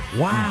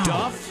 Wow.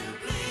 Duff?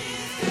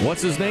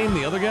 What's his name?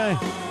 The other guy?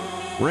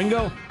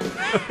 Ringo?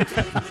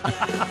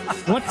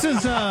 What's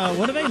his,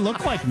 what do they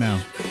look like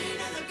now?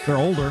 They're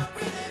older.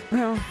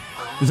 Well,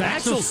 is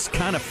Axel's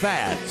kind of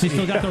fat. Has he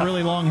still got the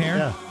really long hair?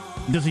 Yeah.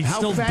 Does he How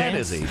still fat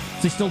dance? is he?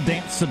 Does he still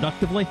dance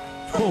seductively?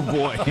 Oh,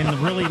 boy. In the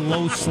really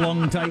low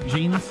slung type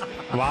jeans?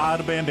 A lot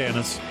of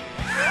bandanas.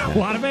 A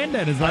lot of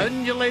bandanas.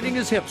 Undulating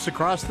his hips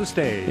across the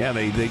stage. Yeah,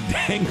 they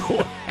dangle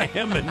a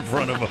ham in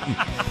front of him.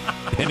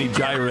 And he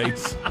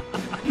gyrates.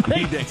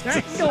 They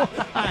dangle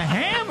a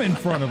ham in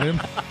front of him.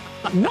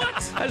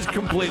 What? That's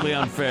completely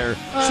unfair.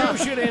 Show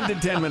should have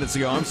ended 10 minutes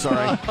ago. I'm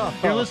sorry.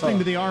 You're listening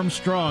to the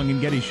Armstrong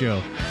and Getty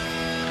Show.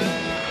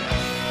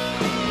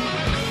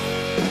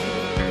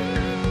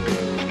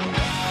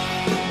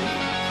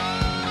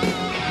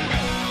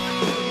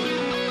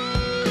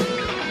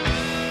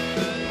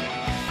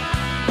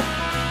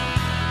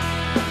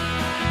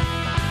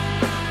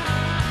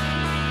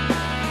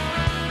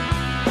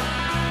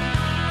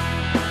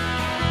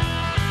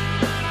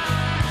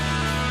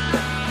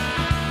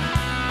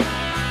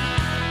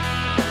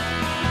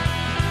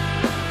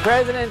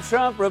 President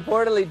Trump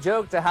reportedly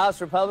joked to House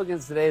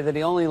Republicans today that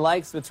he only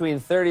likes between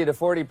 30 to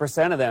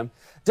 40% of them.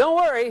 Don't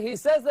worry, he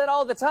says that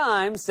all the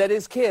time, said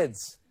his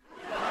kids.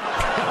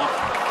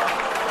 I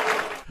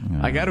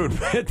got to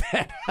admit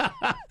that.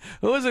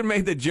 Who was it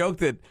made the joke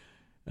that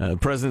the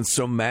president's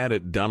so mad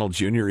at Donald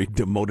Jr. he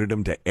demoted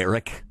him to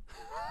Eric?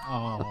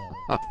 Oh.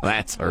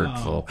 That's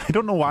hurtful. I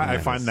don't know why I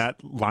find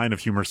that line of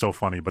humor so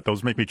funny, but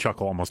those make me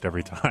chuckle almost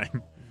every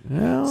time.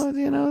 Well,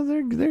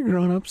 they're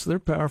grown-ups. They're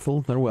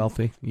powerful. They're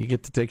wealthy. You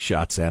get to take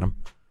shots at them.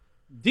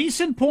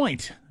 Decent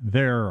point.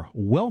 They're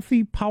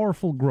wealthy,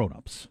 powerful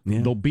grown-ups.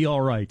 Yeah. They'll be all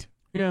right.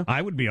 Yeah.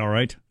 I would be all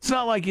right. It's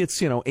not like it's,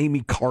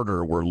 Amy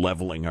Carter we're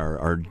leveling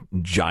our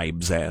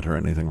jibes at or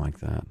anything like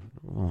that.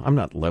 Well, I'm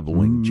not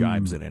leveling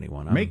jibes at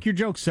anyone. Make your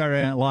jokes,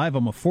 Saturday Night Live.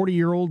 I'm a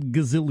 40-year-old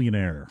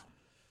gazillionaire.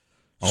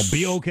 I'll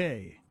be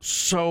okay.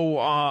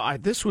 So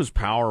this was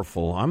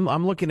powerful.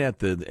 I'm looking at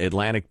the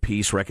Atlantic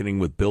piece reckoning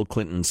with Bill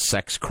Clinton's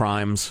sex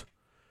crimes,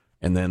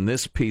 and then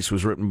this piece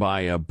was written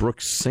by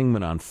Brooks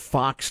Singman on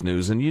Fox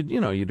News. And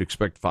you'd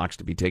expect Fox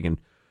to be taking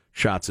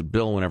shots at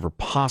Bill whenever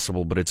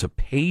possible, but it's a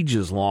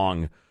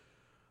pages-long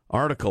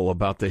article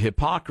about the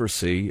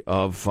hypocrisy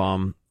of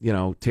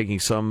taking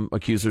some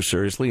accusers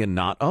seriously and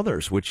not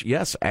others. Which,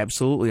 yes,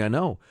 absolutely, I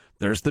know.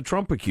 There's the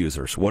Trump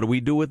accusers. What do we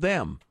do with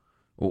them?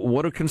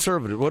 What do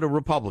conservatives, what do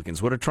Republicans,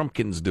 what do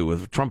Trumpkins do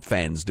with Trump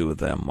fans do with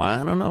them?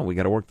 I don't know. We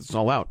got to work this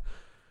all out.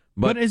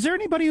 But is there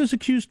anybody who's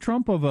accused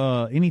Trump of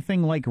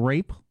anything like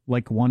rape,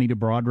 like Juanita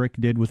Broaddrick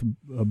did with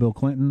Bill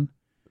Clinton?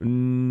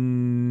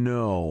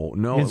 No.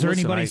 Is there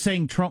anybody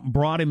saying Trump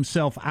brought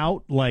himself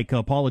out, like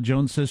Paula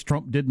Jones says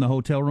Trump did in the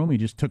hotel room? He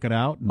just took it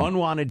out?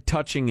 Unwanted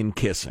touching and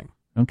kissing.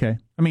 Okay.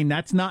 I mean,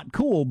 that's not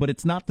cool, but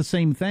it's not the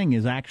same thing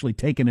as actually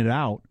taking it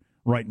out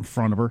right in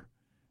front of her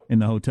in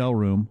the hotel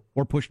room,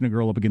 or pushing a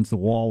girl up against the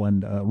wall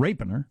and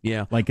raping her.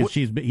 Yeah. Like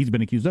he's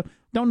been accused of.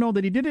 Don't know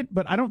that he did it,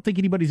 but I don't think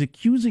anybody's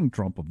accusing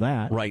Trump of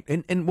that. Right.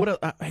 And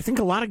what I think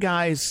a lot of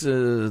guys,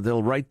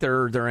 they'll write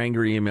their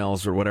angry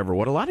emails or whatever.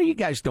 What a lot of you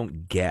guys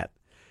don't get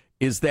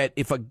is that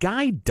if a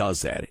guy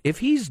does that, if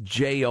he's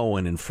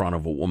J.O.ing in front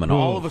of a woman,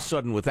 all of a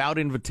sudden, without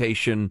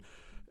invitation,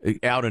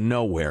 out of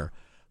nowhere,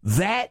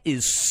 that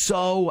is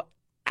so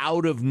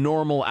out of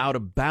normal, out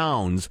of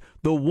bounds.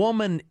 The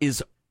woman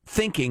is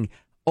thinking,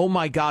 oh,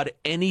 my God,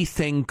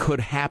 anything could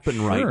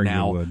happen right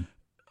now,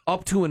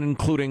 up to and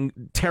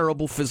including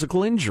terrible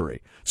physical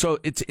injury. So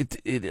it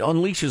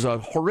unleashes a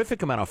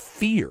horrific amount of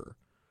fear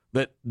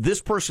that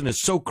this person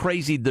is so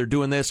crazy they're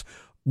doing this.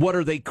 What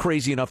are they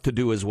crazy enough to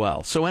do as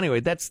well? So anyway,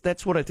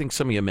 that's what I think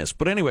some of you missed.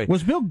 But anyway.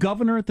 Was Bill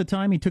governor at the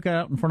time he took it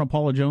out in front of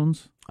Paula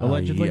Jones,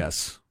 allegedly?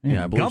 Yes.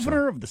 Yeah, I believe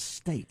governor so. of the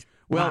state.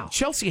 Well, wow.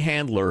 Chelsea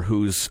Handler,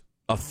 who's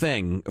a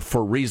thing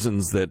for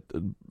reasons that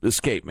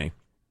escape me,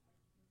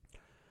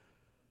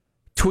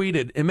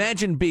 tweeted,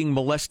 imagine being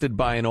molested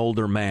by an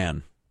older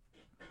man.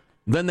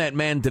 Then that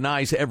man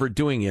denies ever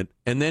doing it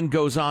and then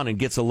goes on and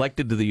gets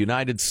elected to the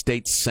United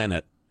States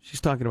Senate.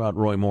 She's talking about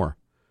Roy Moore.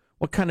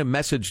 What kind of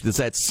message does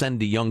that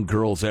send to young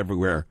girls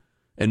everywhere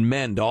and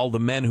men, to all the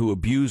men who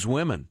abuse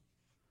women?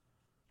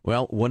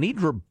 Well,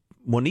 Juanita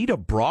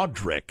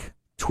Broaddrick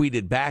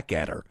tweeted back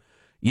at her,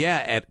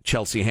 yeah, at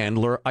Chelsea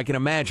Handler, I can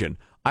imagine.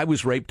 I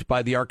was raped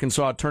by the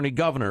Arkansas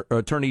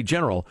Attorney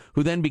General,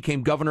 who then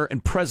became governor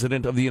and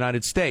president of the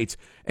United States.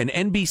 And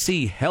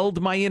NBC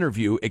held my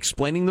interview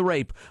explaining the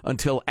rape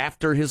until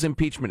after his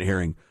impeachment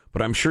hearing.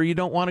 But I'm sure you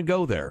don't want to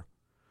go there.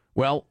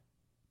 Well,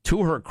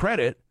 to her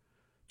credit,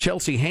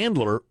 Chelsea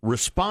Handler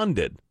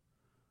responded,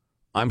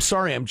 I'm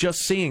sorry, I'm just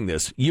seeing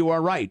this. You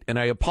are right, and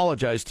I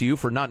apologize to you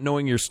for not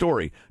knowing your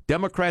story.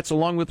 Democrats,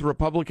 along with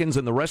Republicans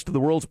and the rest of the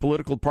world's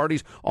political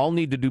parties, all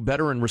need to do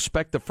better and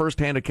respect the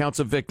firsthand accounts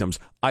of victims.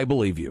 I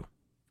believe you.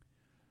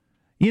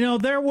 You know,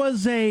 there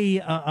was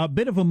a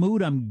bit of a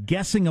mood, I'm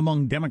guessing,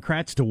 among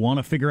Democrats to want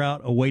to figure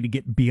out a way to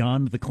get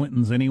beyond the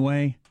Clintons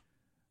anyway.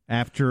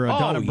 After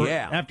Donna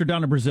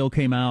Brazile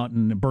came out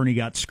and Bernie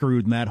got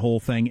screwed and that whole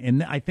thing.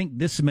 And I think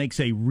this makes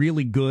a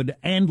really good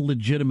and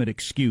legitimate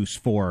excuse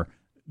for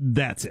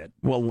that's it.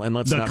 Well, and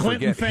let's not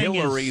forget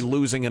Hillary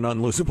losing an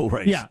unlosable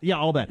race. Yeah,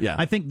 all that. Yeah.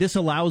 I think this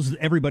allows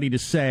everybody to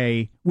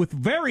say, with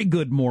very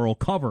good moral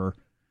cover,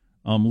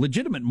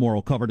 legitimate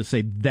moral cover, to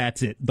say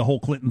that's it. The whole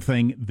Clinton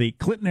thing, the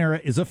Clinton era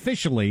is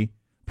officially,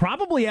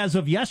 probably as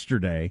of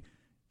yesterday,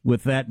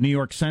 with that New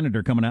York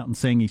senator coming out and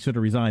saying he should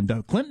have resigned,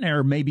 the Clinton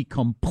era may be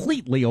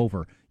completely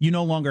over. You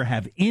no longer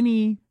have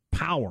any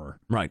power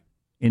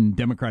in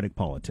Democratic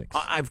politics.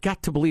 I've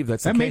got to believe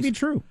that's the case. That may be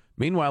true.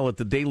 Meanwhile, at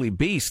the Daily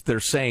Beast,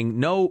 they're saying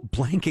no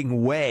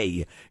blanking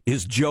way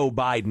is Joe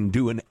Biden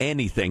doing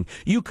anything.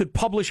 You could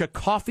publish a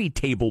coffee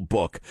table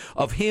book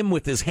of him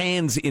with his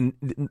hands in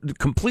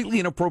completely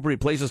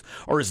inappropriate places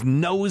or his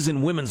nose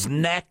in women's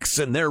necks,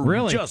 and they're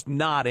just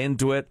not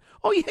into it.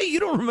 Oh, yeah, you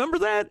don't remember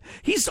that?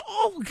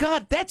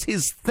 God, that's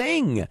his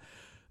thing.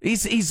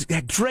 He's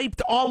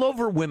draped all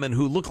over women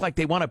who look like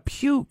they want to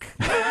puke.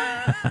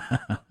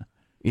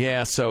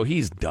 Yeah, so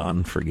he's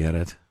done. Forget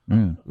it.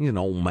 He's an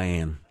old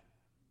man.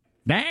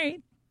 Hey.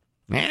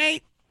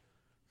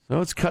 So So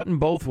it's cutting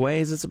both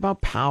ways. It's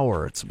about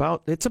power. It's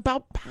about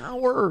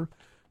power.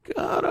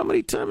 God, how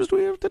many times do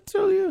we have to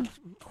tell you?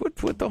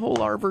 Quit with the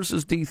whole R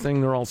versus D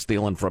thing. They're all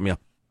stealing from you.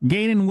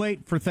 Gaining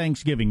weight for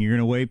Thanksgiving. You're going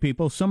to weigh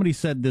people? Somebody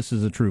said this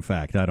is a true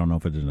fact. I don't know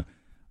if it is.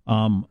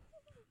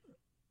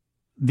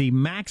 The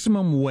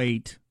maximum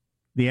weight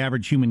the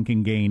average human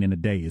can gain in a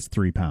day is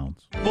 3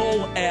 pounds.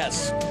 Bull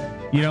S.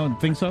 You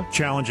don't think so?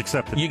 Challenge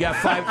accepted. You got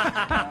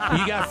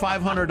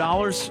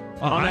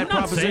 $500 on that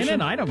proposition?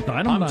 I'm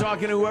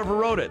talking to whoever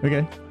wrote it.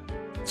 Okay.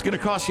 It's going to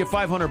cost you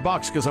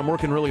 $500 because I'm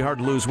working really hard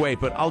to lose weight,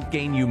 but I'll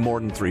gain you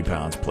more than 3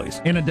 pounds, please.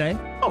 In a day?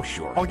 Oh,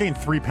 sure. I'll gain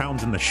 3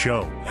 pounds in the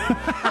show.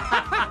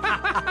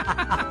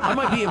 I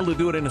might be able to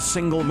do it in a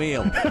single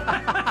meal.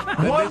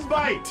 One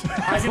bite.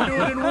 I can do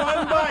it in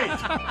one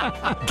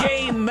bite.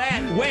 Gain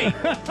that weight.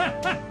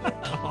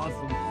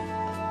 Awesome.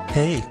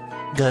 Hey,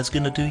 guys,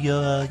 gonna do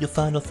your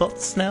final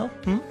thoughts now?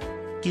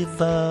 Give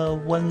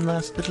one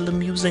last little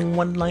amusing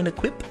one-liner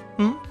quip?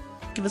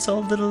 Give us all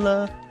a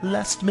little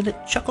last-minute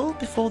chuckle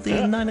before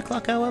the 9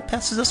 o'clock hour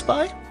passes us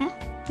by?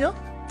 Yeah?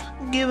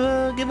 Give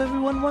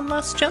everyone one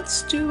last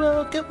chance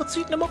to get what's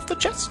eating them off the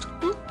chest?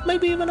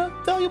 Maybe even a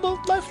valuable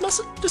life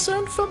lesson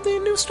discerned from the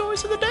news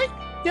stories of the day?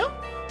 Yeah?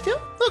 Yeah?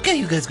 Okay,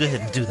 you guys go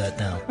ahead and do that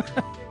now.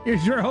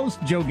 Here's your host,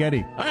 Joe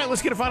Getty. All right,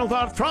 let's get a final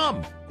thought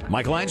from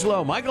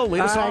Michelangelo. Michael,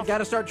 lead us off. I got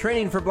to start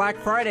training for Black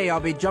Friday.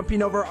 I'll be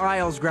jumping over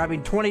aisles,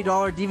 grabbing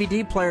 $20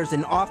 DVD players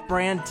and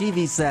off-brand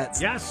TV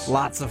sets. Yes.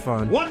 Lots of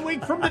fun. 1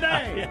 week from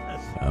today.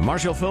 Yes.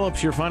 Marshall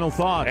Phillips, your final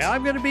thoughts. Yeah,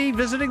 I'm going to be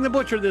visiting the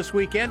butcher this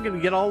weekend. Going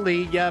to get all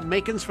the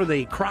makings for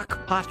the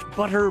crock pot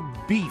butter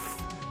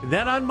beef.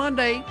 Then on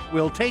Monday,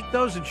 we'll take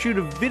those and shoot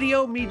a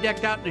video, me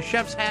decked out in a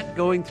chef's hat,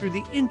 going through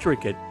the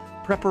intricate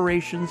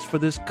preparations for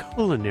this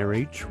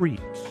culinary treat.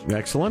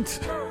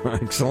 Excellent.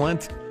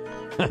 Excellent.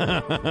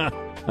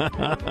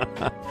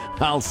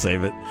 I'll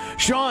save it.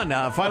 Sean,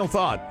 final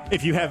thought.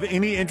 If you have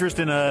any interest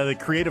in the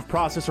creative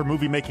process or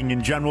movie making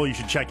in general, you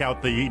should check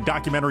out the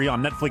documentary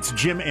on Netflix,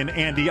 Jim and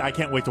Andy. I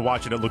can't wait to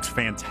watch it. It looks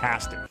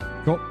fantastic.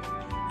 Cool.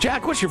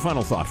 Jack, what's your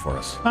final thought for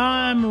us?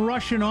 I'm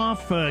rushing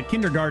off.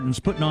 Kindergarten's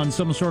putting on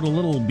some sort of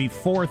little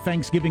before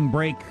Thanksgiving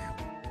break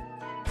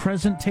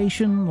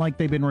presentation, like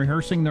they've been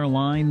rehearsing their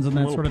lines and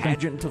that sort of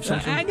pageant thing. Of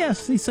something? I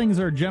guess these things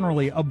are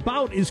generally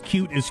about as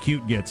cute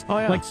gets. Oh,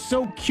 yeah. Like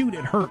so cute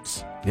it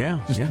hurts.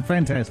 Yeah, Just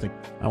fantastic.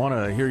 I want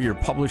to hear your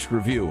published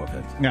review of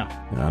it. Yeah.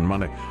 On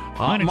Monday.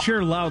 I'm going to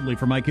cheer loudly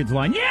for my kids'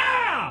 line.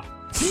 Yeah!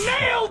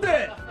 Nailed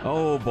it!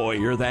 Oh, boy,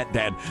 you're that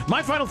dad.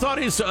 My final thought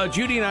is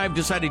Judy and I have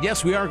decided,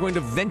 yes, we are going to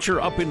venture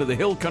up into the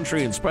hill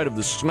country in spite of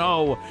the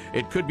snow.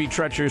 It could be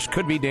treacherous,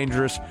 could be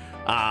dangerous.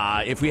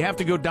 If we have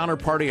to go down her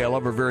party, I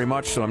love her very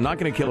much, so I'm not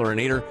going to kill her and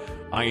eat her.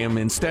 I am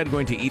instead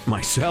going to eat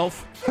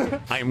myself.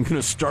 I am going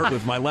to start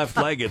with my left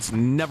leg. It's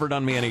never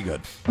done me any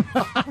good.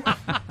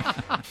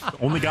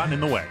 Only gotten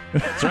in the way.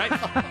 That's right.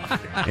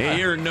 Hey,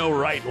 you're no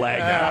right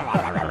leg.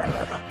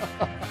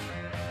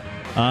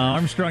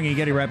 Armstrong and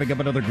Getty wrapping up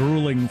another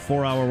grueling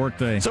 4-hour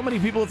workday. So many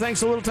people,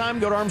 thanks a little time.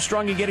 Go to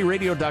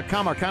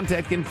ArmstrongandGettyRadio.com. Our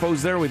contact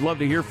info's there. We'd love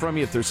to hear from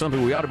you. If there's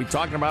something we ought to be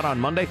talking about on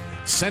Monday,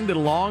 send it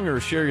along or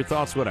share your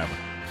thoughts, whatever.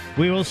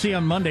 We will see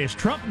on Monday. Is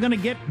Trump going to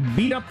get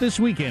beat up this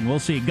weekend? We'll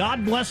see.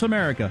 God bless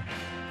America.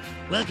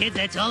 Well, kids,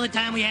 that's all the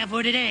time we have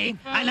for today.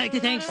 I'd like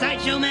to thank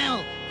Sideshow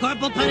Mel,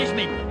 Corporal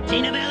Punishment,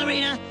 Tina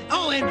Ballerina,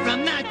 and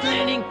from Knots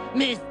Landing,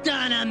 Miss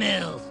Donna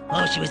Mills.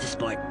 Oh, she was a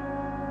sport.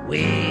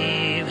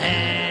 We've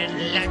had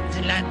lots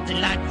and lots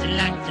and lots and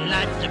lots and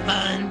lots of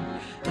fun.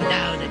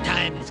 Now the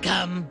time has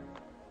come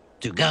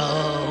to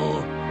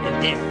go.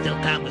 If this still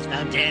come was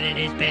found dead in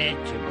his bed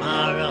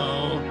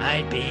tomorrow,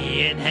 I'd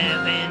be in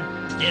heaven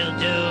still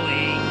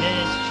doing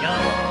this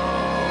show.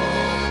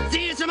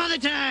 See you some other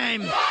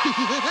time.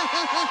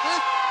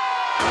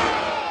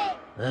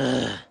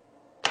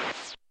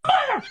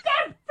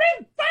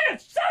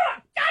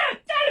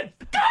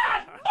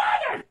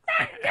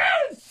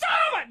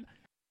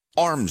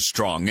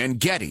 Armstrong and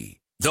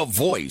Getty, the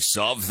voice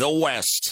of the West.